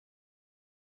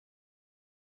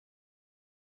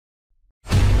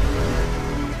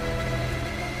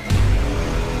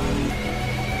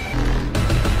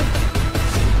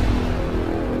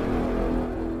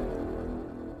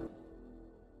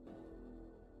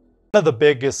One of the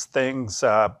biggest things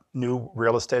new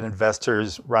real estate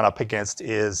investors run up against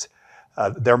is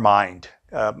their mind.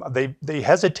 They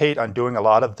hesitate on doing a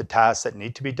lot of the tasks that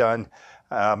need to be done,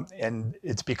 and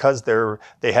it's because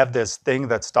they have this thing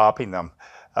that's stopping them.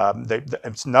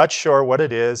 It's not sure what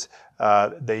it is.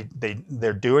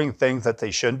 They're doing things that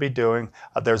they shouldn't be doing.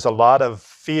 There's a lot of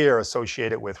fear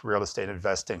associated with real estate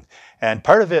investing, and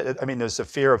part of it, I mean, there's a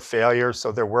fear of failure.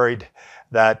 So they're worried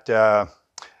that.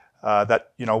 That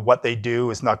what they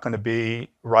do is not going to be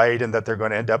right, and that they're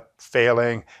going to end up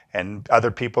failing, and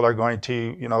other people are going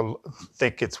to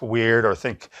think it's weird, or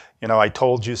think I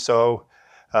told you so.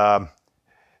 Um,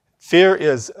 Fear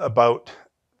is about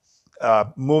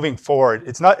moving forward.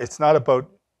 It's not about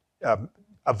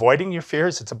avoiding your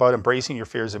fears. It's about embracing your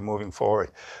fears and moving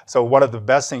forward. So one of the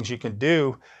best things you can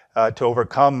do to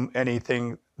overcome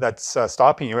anything that's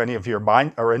stopping you, any of your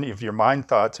mind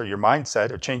thoughts, or your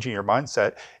mindset, or changing your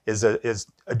mindset, is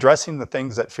addressing the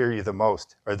things that fear you the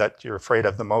most, or that you're afraid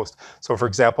of the most. So for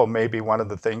example, maybe one of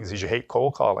the things is you hate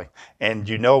cold calling, and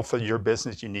for your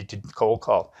business you need to cold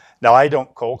call. Now, I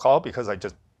don't cold call because I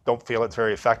just don't feel it's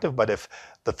very effective. But if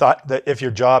the thought that if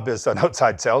your job is an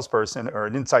outside salesperson, or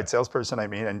an inside salesperson, I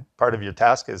mean, and part of your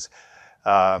task is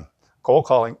cold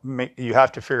calling, you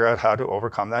have to figure out how to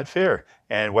overcome that fear.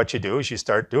 And what you do is you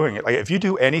start doing it. Like, if you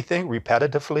do anything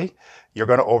repetitively, you're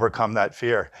going to overcome that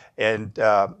fear. And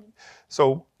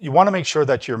so you want to make sure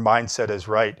that your mindset is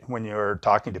right when you're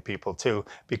talking to people too,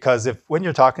 because when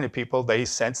you're talking to people, they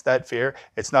sense that fear,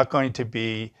 it's not going to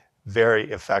be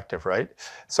very effective, right?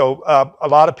 So a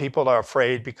lot of people are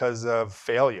afraid because of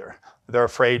failure. They're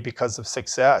afraid because of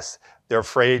success. They're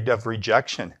afraid of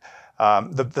rejection.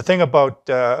 The thing about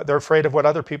they're afraid of what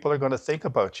other people are going to think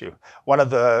about you. One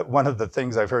of the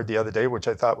things I've heard the other day, which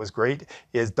I thought was great,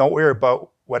 is don't worry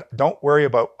about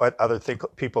what other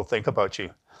people think about you,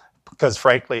 because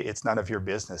frankly, it's none of your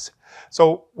business.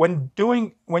 So when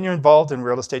you're involved in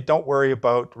real estate, don't worry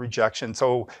about rejection.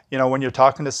 So when you're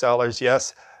talking to sellers,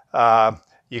 yes.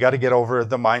 You got to get over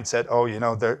the mindset,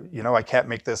 I can't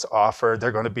make this offer,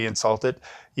 they're going to be insulted.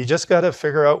 You just got to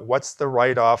figure out what's the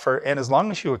right offer. And as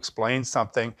long as you explain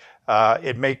something,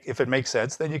 if it makes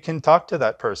sense, then you can talk to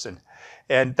that person.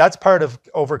 And that's part of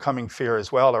overcoming fear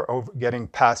as well, or getting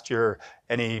past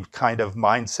any kind of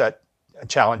mindset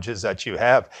challenges that you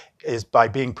have, is by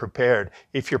being prepared.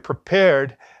 If you're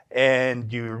prepared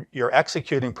and you're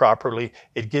executing properly,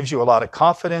 it gives you a lot of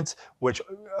confidence, which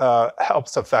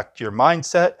helps affect your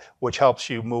mindset, which helps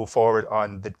you move forward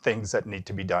on the things that need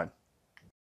to be done.